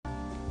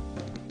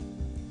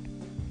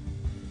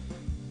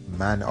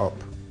Man up.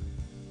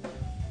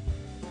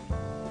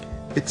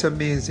 It's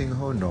amazing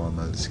how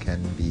normals can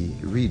be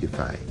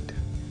redefined.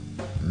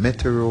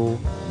 Metro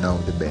now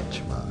the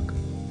benchmark.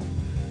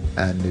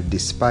 And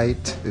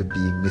despite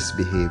being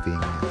misbehaving,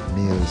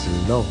 males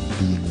love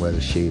being well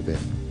shaven.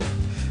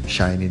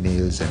 Shiny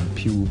nails and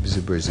pubes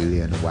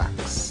Brazilian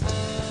waxed.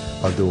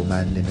 Although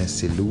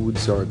manliness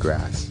eludes or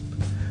grasp,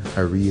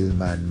 a real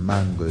man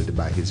mangled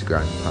by his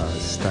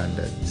grandpa's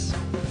standards.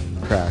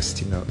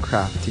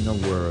 Crafting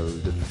a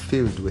world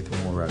filled with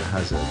moral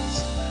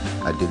hazards,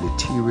 a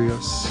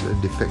deleterious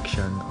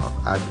defection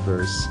of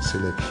adverse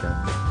selection.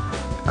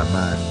 A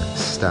man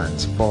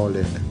stands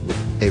fallen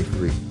with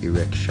every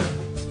erection.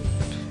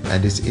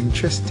 And it's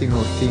interesting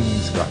how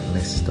things got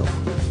messed up.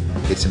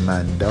 It's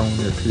man down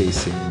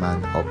replacing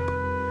man up.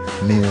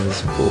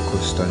 Males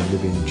focused on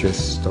living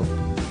dressed up.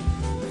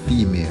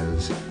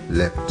 Females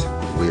left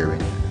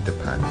wearing the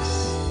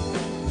pants.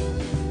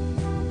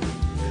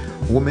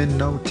 Women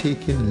now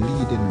taking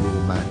lead in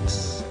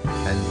romance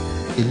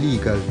and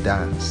illegal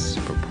dance,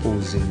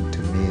 proposing to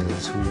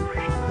males who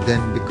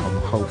then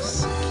become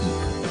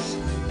housekeepers.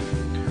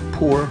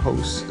 Poor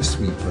house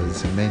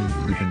sweepers, men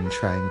even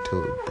trying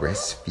to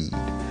breastfeed,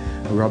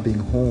 robbing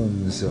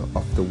homes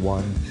of the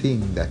one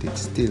thing that it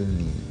still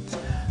needs,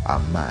 a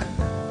man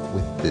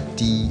with the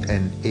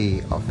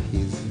DNA of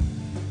his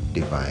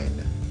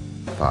divine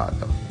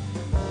father.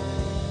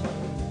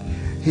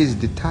 His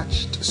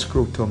detached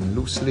scrotum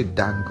loosely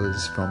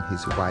dangles from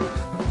his wife,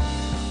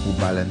 who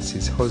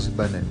balances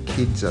husband and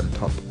kids on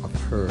top of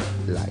her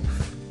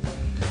life.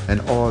 And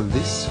all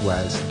this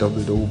whilst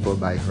doubled over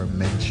by her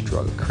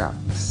menstrual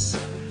cramps,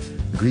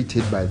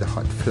 greeted by the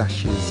hot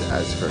flashes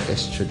as her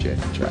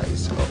estrogen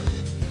dries up.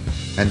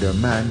 And her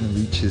man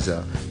reaches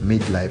a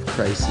midlife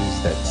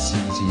crisis that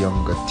sees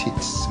younger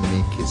tits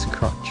make his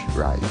crotch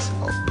rise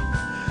up.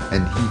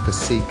 And he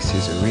forsakes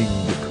his ring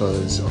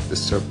because of the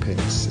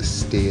serpent's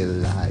stale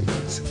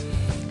lies.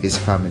 His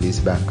family's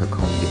bank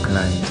account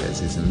declines as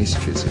his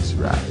mistresses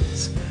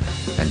rise.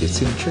 And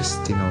it's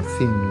interesting how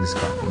things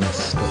got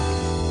messed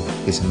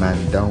up. Is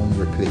man down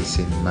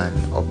replacing man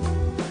up?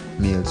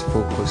 Males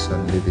focus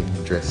on living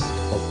dressed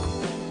up.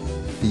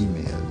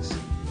 Females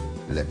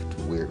left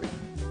wearing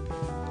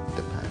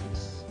the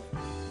pants.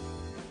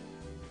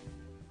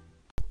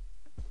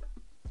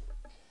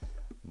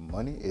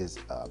 Money is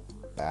a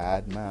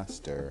bad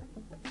master,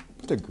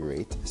 but a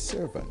great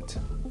servant.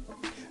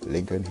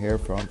 Lincoln here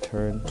from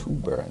Turn to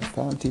Burn,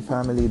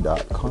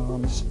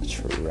 FamilyFamily.com's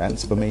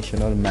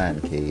transformational man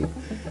cave,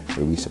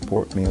 where we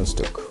support males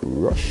to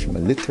crush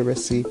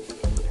illiteracy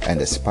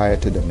and aspire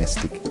to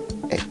domestic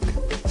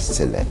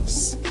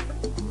excellence.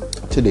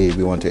 Today,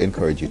 we want to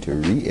encourage you to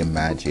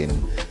reimagine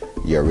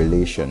your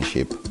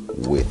relationship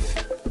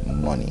with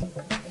money.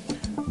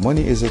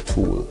 Money is a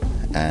tool,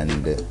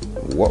 and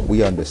what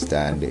we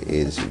understand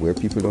is where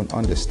people don't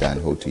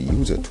understand how to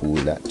use a tool,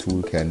 that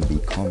tool can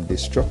become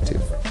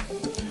destructive.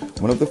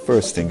 One of the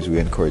first things we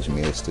encourage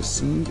males to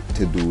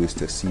do is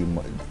to see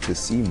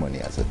money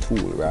as a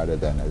tool rather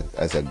than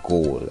as a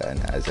goal and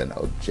as an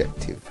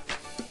objective.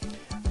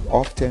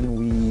 Often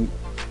we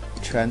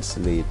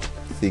translate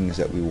things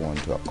that we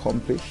want to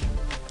accomplish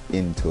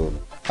into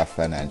a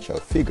financial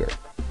figure,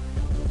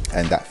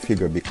 and that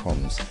figure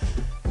becomes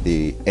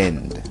the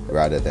end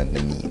rather than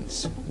the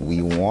means.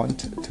 We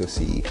want to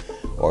see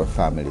our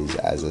families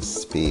as a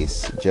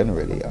space,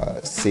 generally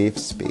a safe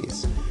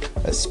space,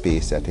 a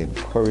space that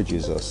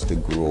encourages us to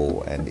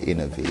grow and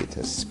innovate,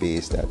 a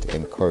space that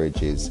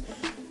encourages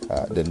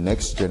the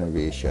next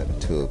generation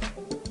to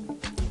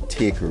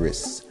take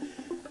risks.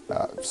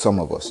 Some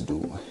of us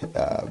do.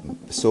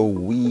 So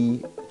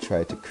we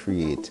try to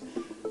create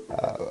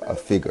a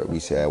figure. We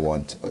say, I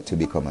want to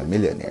become a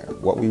millionaire.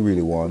 What we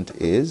really want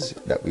is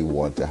that we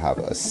want to have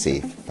a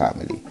safe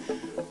family.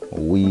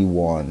 We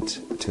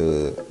want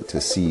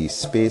to see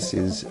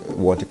spaces,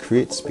 want to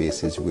create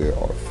spaces where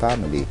our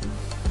family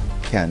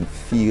can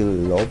feel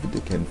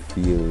loved, can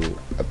feel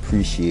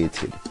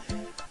appreciated,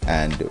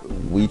 and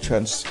we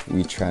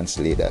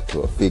translate that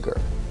to a figure.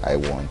 I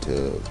want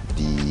to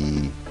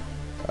be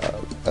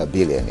a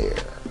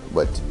billionaire.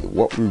 But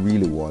what we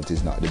really want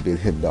is not the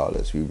 $1 billion.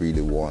 We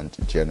really want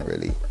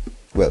generally,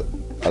 well,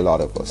 a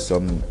lot of us,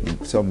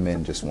 some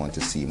men just want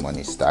to see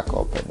money stack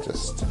up and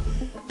just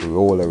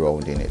roll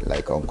around in it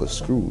like Uncle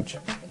Scrooge.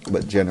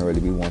 But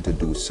generally, we want to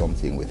do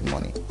something with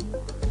money.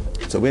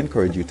 So we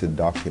encourage you to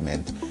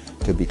document,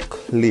 to be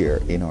clear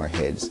in our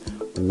heads,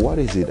 what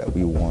is it that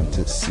we want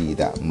to see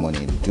that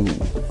money do?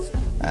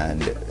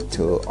 And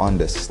to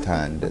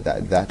understand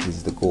that that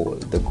is the goal.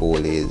 The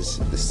goal is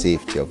the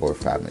safety of our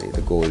family.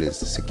 The goal is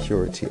the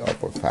security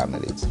of our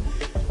families.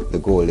 The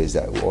goal is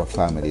that our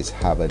families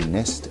have a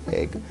nest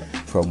egg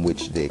from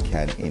which they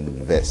can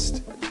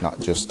invest,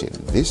 not just in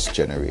this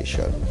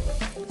generation,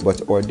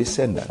 but our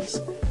descendants.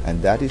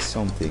 And that is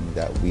something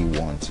that we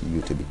want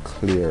you to be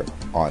clear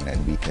on,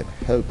 and we can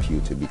help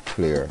you to be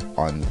clear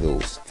on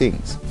those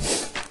things.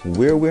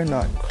 Where we're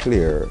not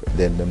clear,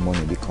 then the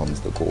money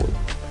becomes the goal.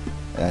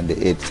 And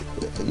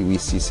we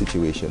see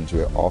situations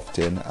where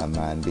often a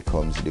man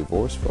becomes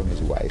divorced from his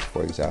wife.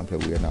 For example,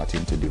 we are not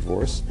into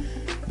divorce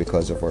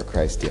because of our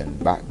Christian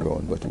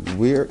background, but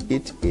where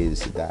it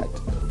is that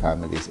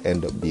families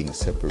end up being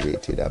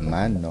separated, a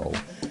man now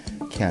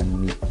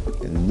can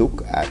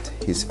look at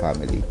his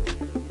family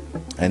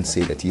and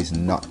say that he's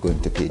not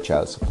going to pay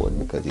child support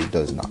because he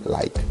does not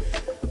like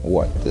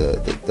what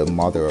the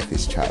mother of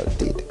his child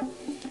did.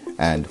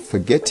 And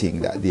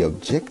forgetting that the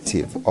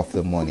objective of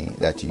the money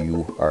that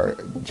you are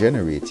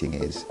generating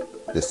is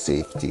the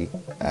safety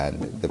and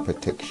the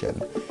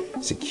protection,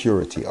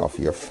 security of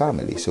your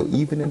family. So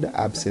even in the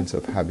absence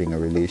of having a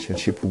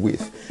relationship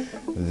with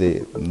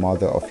the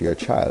mother of your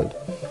child,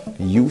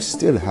 you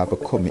still have a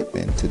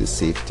commitment to the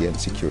safety and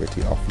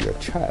security of your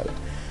child.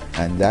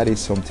 And that is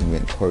something we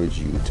encourage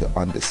you to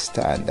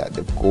understand, that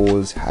the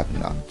goals have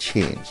not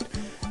changed,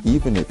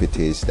 even if it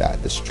is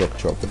that the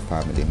structure of the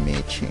family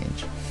may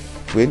change.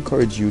 We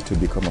encourage you to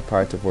become a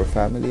part of our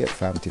family at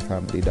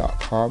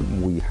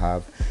FamityFamily.com. We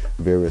have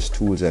various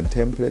tools and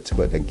templates,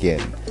 but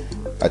again,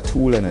 a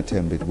tool and a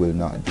template will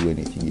not do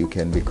anything. You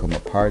can become a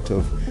part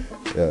of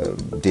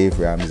Dave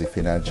Ramsey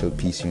Financial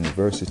Peace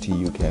University.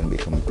 You can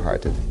become a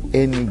part of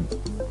any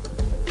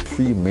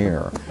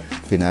premier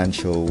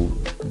financial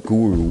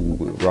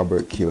guru,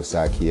 Robert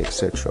Kiyosaki,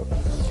 etc.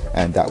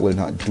 And that will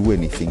not do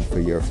anything for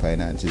your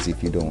finances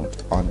if you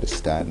don't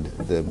understand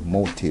the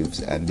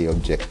motives and the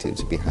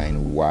objectives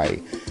behind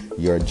why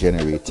you're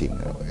generating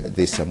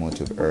this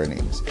amount of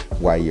earnings,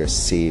 why you're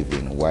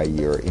saving, why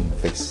you're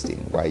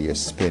investing, why you're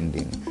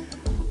spending.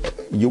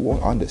 You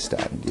won't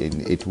understand.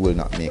 It will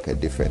not make a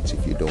difference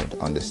if you don't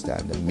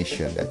understand the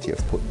mission that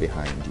you've put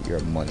behind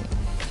your money.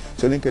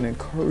 So Lincoln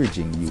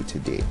encouraging you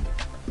today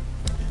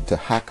to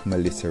hack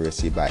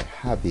maliteracy by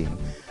having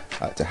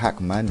to hack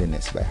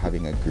manliness by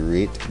having a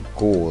great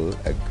goal,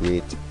 a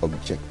great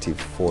objective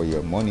for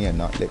your money, and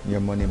not letting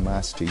your money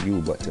master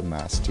you, but to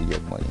master your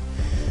money.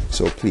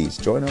 So please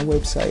join our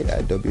website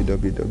at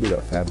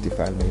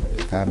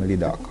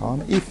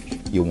www.FamityFamily.com if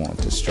you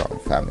want a strong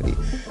family.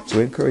 So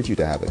I encourage you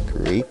to have a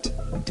great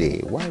day.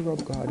 Why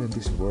rob God in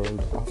this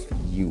world of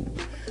you?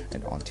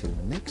 And until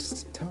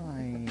next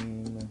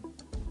time,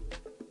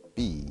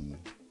 be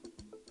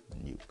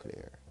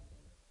nuclear.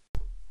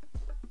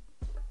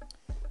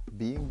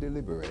 Being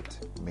deliberate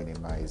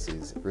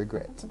minimizes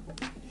regret.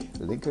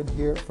 Lincoln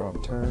here from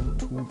Turn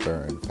to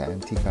Burn,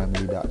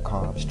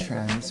 FamityFamily.com's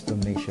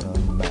transformational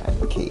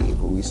man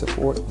cave. We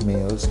support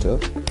males to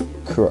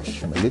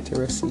crush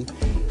illiteracy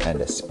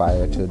and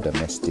aspire to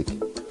domestic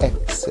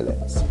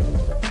excellence.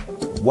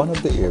 One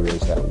of the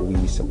areas that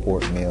we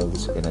support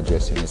males in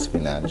addressing is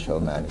financial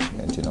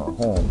management in our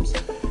homes.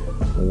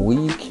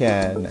 We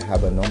can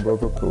have a number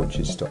of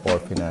approaches to our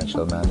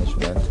financial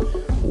management.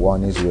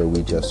 One is where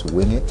we just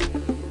wing it,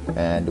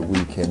 and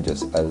we can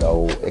just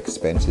allow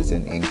expenses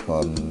and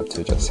income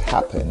to just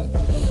happen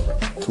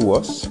to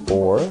us.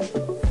 Or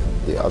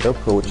the other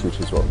approach, which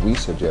is what we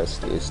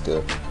suggest, is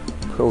to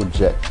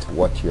project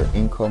what your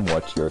income,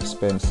 what your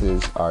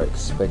expenses are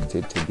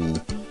expected to be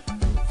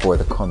for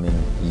the coming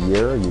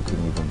year. You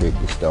can even break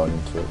this down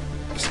into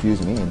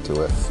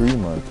a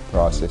 3-month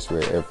process,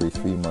 where every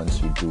 3 months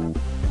you do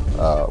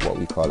what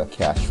we call a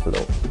cash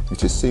flow,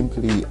 which is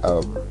simply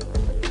a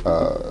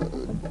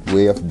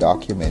way of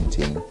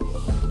documenting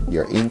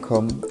your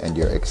income and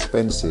your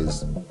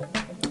expenses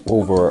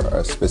over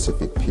a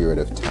specific period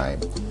of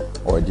time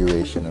or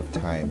duration of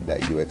time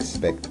that you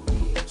expect.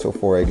 So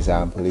for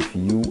example, if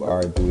you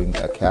are doing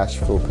a cash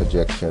flow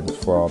projection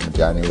from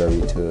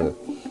January to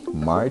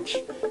March,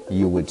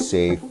 you would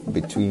say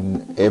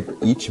between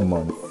each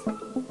month,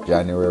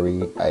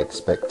 January, I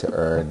expect to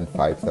earn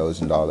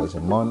 $5,000 a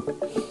month,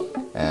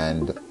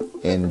 and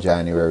in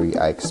January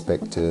I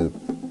expect to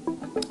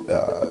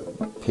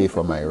pay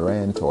for my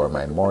rent or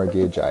my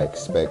mortgage. I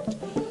expect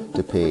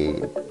to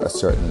pay a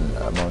certain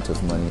amount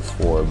of money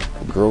for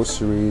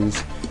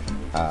groceries,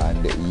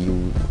 and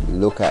you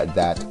look at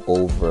that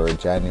over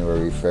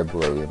January,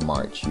 February,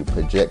 March. You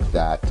project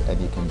that, and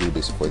you can do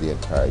this for the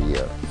entire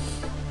year.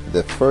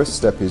 The first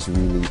step is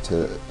really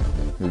to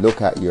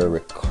look at your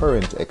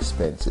recurrent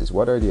expenses.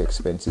 What are the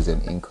expenses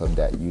and income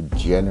that you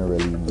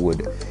generally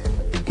would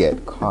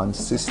get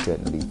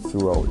consistently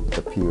throughout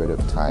the period of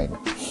time?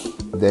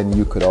 Then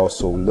you could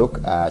also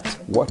look at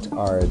what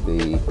are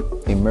the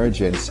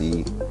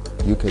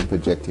you can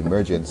project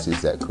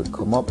emergencies that could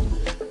come up.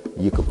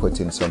 You could put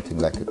in something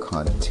like a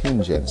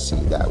contingency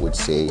that would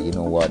say, you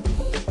know what,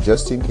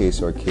 just in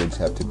case our kids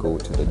have to go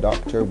to the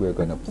doctor, we're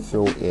going to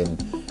throw in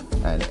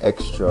an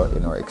extra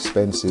in our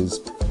expenses,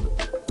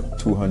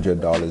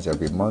 $200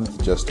 every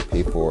month, just to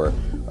pay for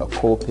a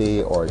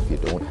copay. Or if you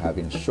don't have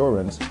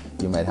insurance,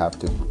 you might have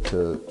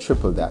to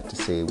triple that, to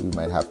say we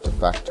might have to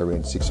factor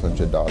in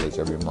 $600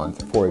 every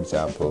month, for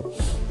example,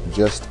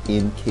 just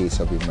in case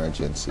of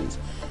emergencies.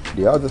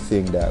 The other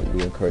thing that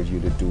we encourage you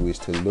to do is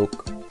to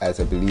look, as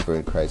a believer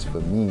in Christ, for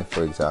me,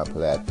 for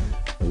example, at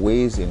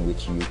ways in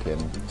which you can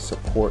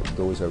support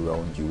those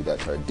around you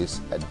that are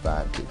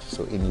disadvantaged.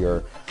 So in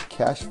your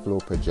cash flow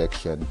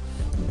projection,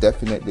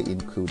 definitely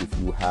include if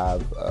you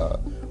have a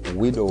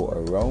widow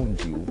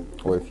around you,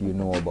 or if you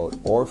know about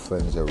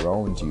orphans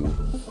around you,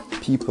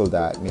 people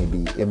that may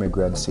be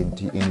immigrants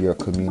in your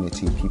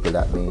community, people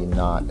that may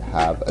not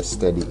have a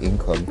steady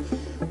income,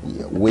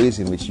 ways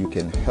in which you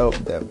can help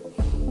them,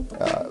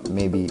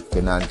 maybe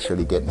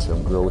financially getting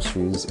some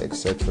groceries,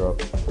 etc.,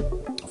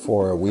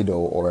 for a widow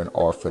or an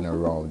orphan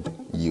around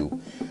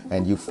you.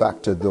 And you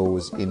factor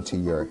those into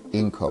your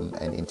income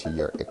and into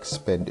your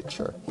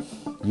expenditure.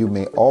 You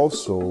may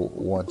also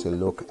want to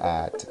look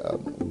at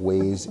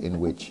ways in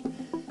which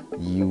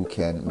you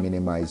can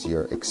minimize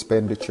your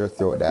expenditure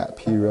throughout that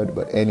period.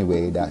 But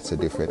anyway, that's a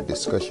different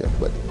discussion.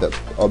 But the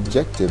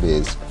objective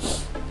is,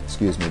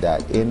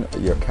 that in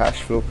your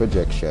cash flow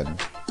projection,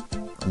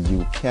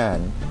 you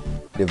can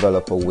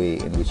develop a way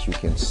in which you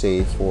can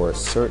say for a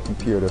certain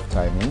period of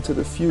time into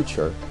the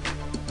future,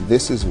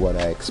 this is what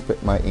I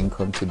expect my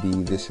income to be,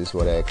 this is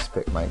what I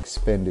expect my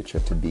expenditure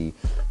to be.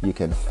 You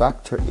can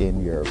factor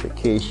in your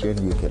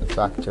vacation, you can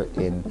factor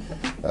in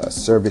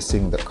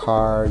servicing the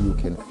car, you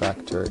can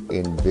factor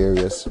in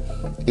various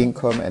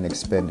income and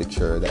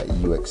expenditure that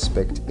you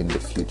expect in the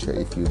future.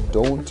 If you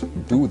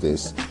don't do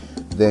this,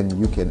 then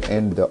you can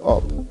end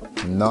up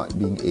not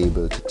being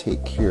able to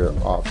take care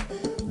of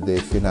the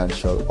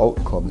financial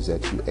outcomes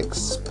that you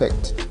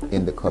expect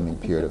in the coming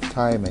period of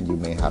time, and you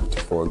may have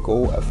to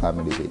forego a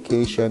family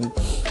vacation.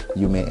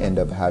 You may end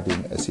up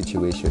having a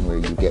situation where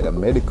you get a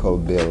medical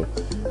bill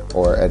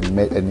or a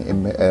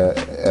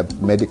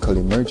medical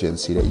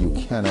emergency that you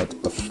cannot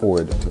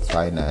afford to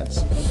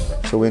finance.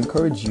 So we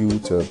encourage you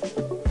to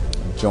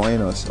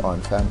join us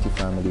on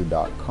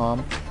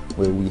FamilyFamily.com,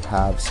 where we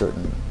have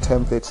certain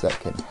templates that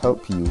can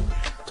help you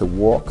to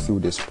walk through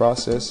this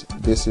process.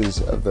 This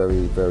is a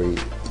very, very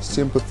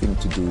simple thing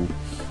to do,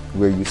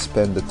 where you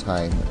spend the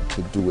time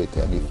to do it,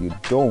 and if you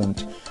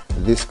don't,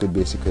 this could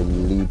basically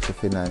lead to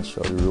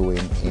financial ruin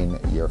in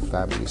your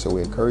family. So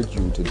we encourage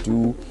you to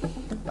do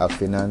a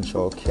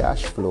financial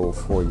cash flow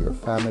for your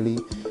family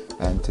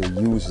and to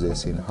use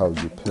this in how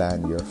you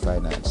plan your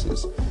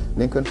finances.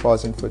 Lincoln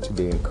pausing for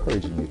today,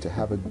 encouraging you to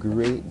have a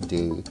great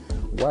day.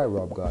 Why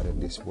rob God in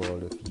this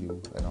world of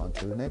you? And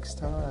until next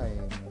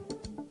time,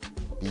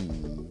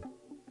 be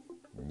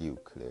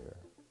nuclear.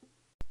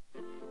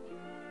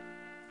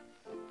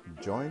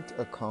 Joint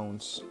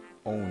accounts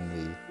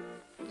only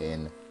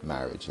in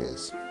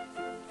marriages.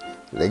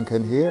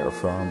 Lincoln here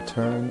from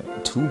Turn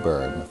to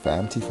Burn,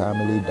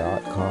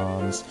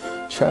 FamilyFamily.com's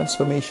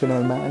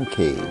Transformational Man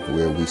Cave,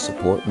 where we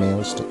support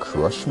males to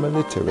crush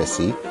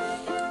maliteracy,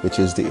 which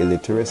is the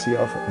illiteracy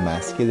of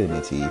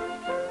masculinity,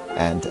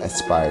 and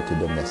aspire to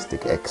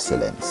domestic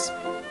excellence.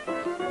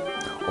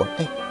 Or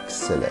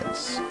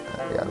excellence.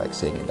 I like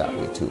saying it that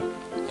way too.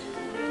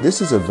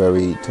 This is a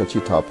very touchy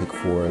topic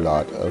for a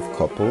lot of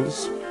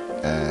couples,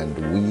 and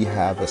we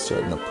have a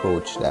certain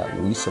approach that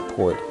we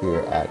support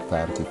here at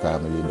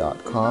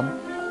FamilyFamily.com,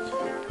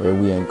 where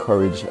we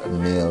encourage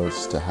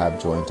males to have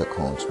joint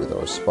accounts with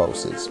our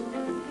spouses.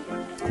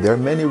 There are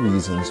many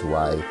reasons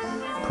why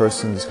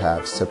persons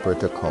have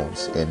separate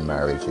accounts in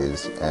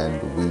marriages,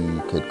 and we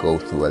could go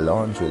through a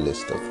laundry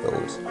list of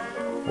those.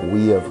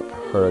 We have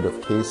heard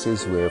of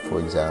cases where, for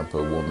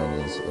example, a woman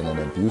is in an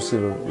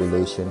abusive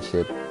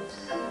relationship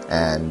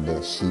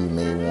and she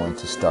may want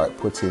to start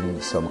putting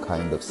some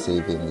kind of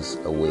savings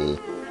away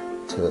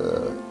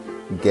to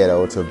get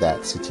out of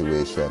that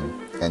situation,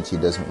 and she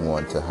doesn't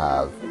want to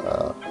have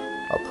a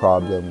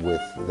problem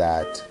with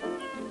that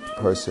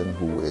person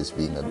who is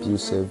being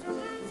abusive.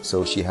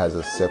 So she has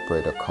a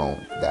separate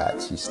account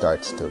that she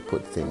starts to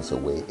put things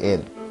away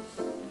in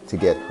to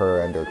get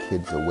her and her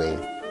kids away.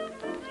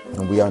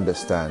 And we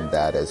understand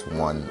that as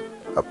one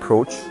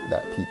approach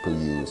that people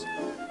use.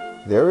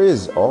 There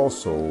is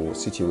also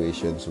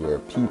situations where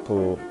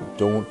people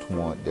don't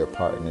want their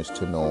partners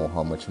to know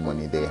how much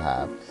money they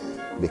have,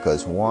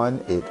 because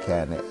one, it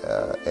can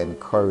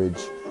encourage,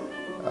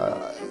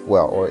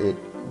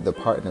 the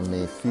partner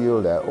may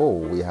feel that, oh,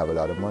 we have a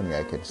lot of money,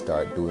 I can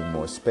start doing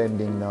more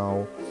spending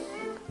now.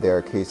 There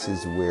are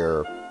cases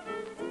where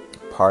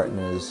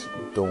partners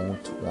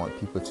don't want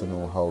people to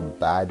know how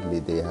badly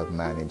they have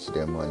managed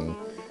their money,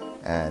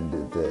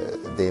 and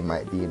they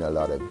might be in a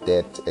lot of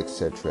debt,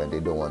 etc., and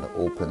they don't want to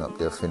open up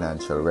their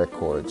financial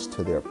records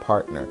to their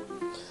partner,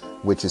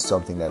 which is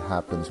something that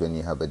happens when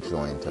you have a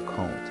joint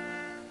account.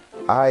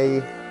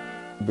 I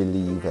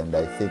believe, and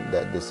I think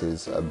that this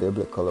is a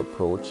biblical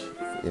approach.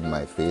 In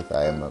my faith,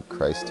 I am a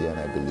Christian.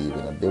 I believe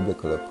in a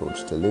biblical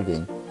approach to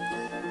living.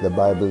 The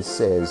Bible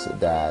says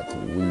that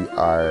we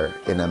are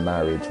in a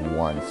marriage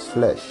one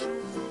flesh.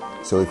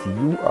 So if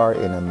you are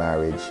in a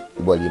marriage,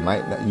 well, you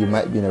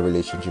might be in a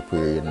relationship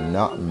where you're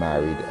not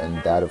married,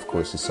 and that, of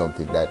course, is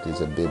something that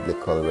is a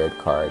biblical red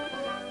card,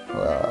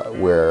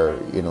 where,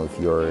 if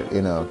you're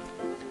in a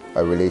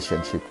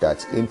relationship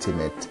that's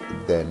intimate,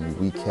 then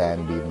we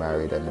can be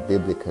married, and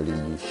biblically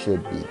you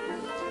should be.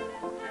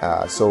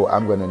 So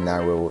I'm going to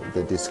narrow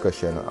the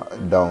discussion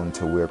down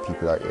to where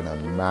people are in a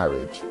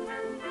marriage.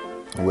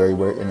 Where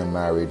we're in a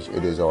marriage,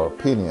 it is our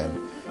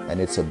opinion, and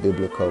it's a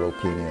biblical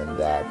opinion,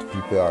 that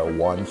people are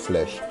one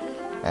flesh,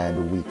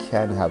 and we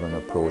can have an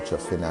approach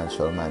of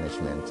financial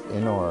management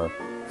in our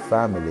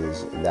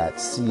families that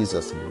sees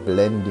us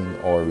blending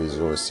our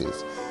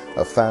resources.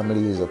 A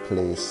family is a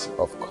place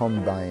of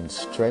combined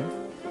strength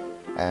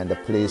and a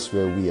place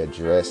where we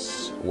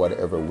address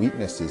whatever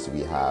weaknesses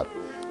we have.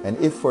 And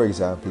if, for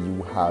example,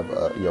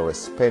 you're a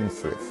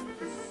spendthrift,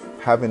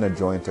 having a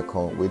joint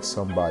account with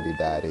somebody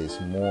that is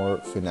more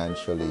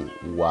financially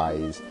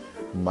wise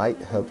might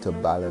help to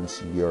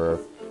balance your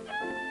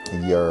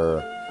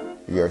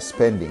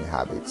spending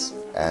habits.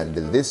 And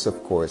this,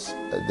 of course,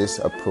 this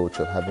approach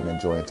of having a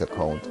joint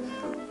account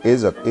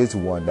is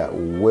one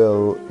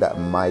that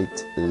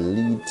might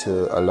lead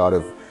to a lot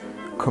of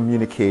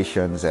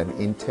communications and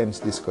intense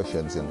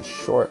discussions in the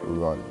short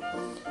run.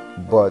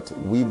 But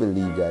we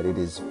believe that it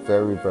is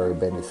very, very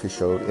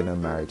beneficial in a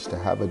marriage to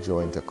have a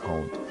joint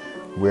account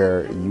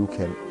where you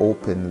can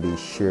openly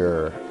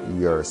share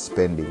your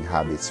spending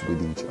habits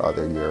with each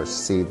other, your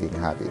saving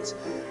habits,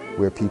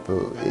 where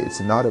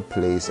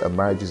a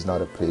marriage is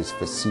not a place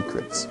for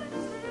secrets.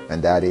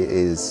 And that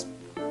is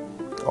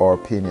our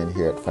opinion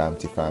here at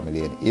Famty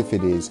Family. And if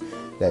it is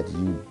that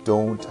you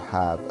don't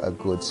have a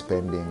good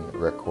spending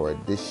record,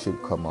 this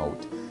should come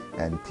out,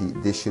 and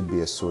this should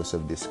be a source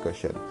of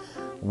discussion.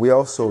 We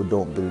also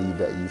don't believe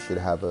that you should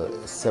have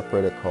a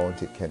separate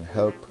account. It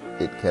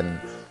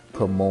can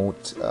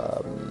promote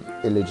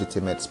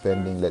illegitimate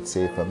spending. Let's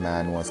say if a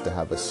man wants to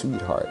have a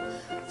sweetheart,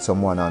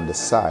 someone on the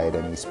side,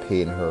 and he's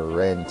paying her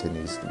rent and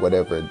he's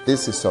whatever.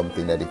 This is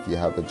something that if you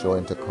have a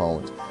joint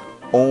account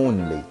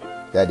only,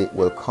 that it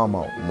will come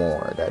out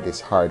more, that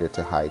it's harder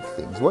to hide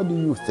things. What do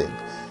you think?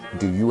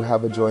 Do you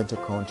have a joint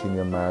account in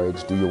your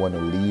marriage? Do you want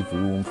to leave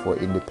room for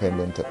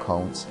independent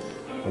accounts?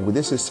 Well,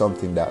 this is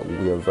something that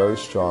we are very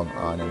strong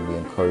on, and we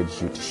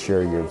encourage you to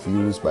share your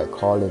views by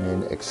calling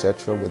in,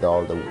 etc., with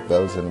all the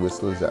bells and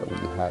whistles that we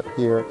have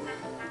here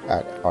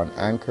on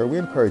Anchor. We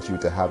encourage you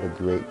to have a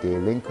great day.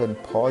 Lincoln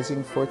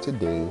pausing for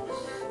today,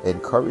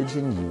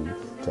 encouraging you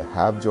to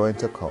have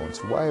joint accounts.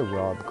 Why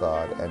rob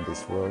God and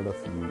this world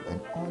of you? And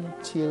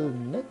until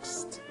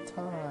next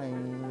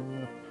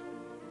time,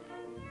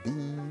 be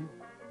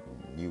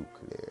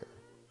nuclear.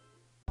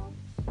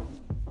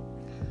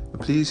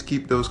 Please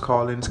keep those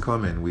call-ins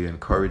coming. We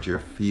encourage your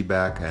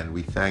feedback, and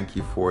we thank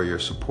you for your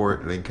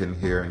support. Lincoln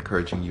here,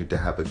 encouraging you to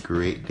have a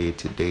great day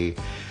today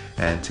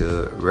and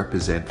to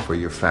represent for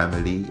your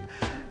family,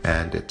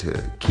 and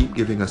to keep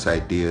giving us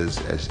ideas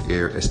as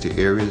to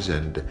areas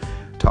and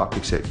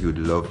topics that you'd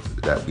love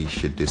that we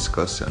should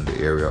discuss on the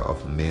area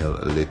of male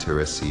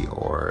literacy,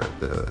 or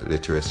the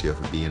literacy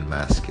of being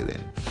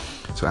masculine.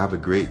 So have a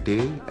great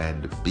day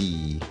and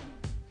be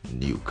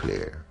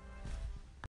nuclear.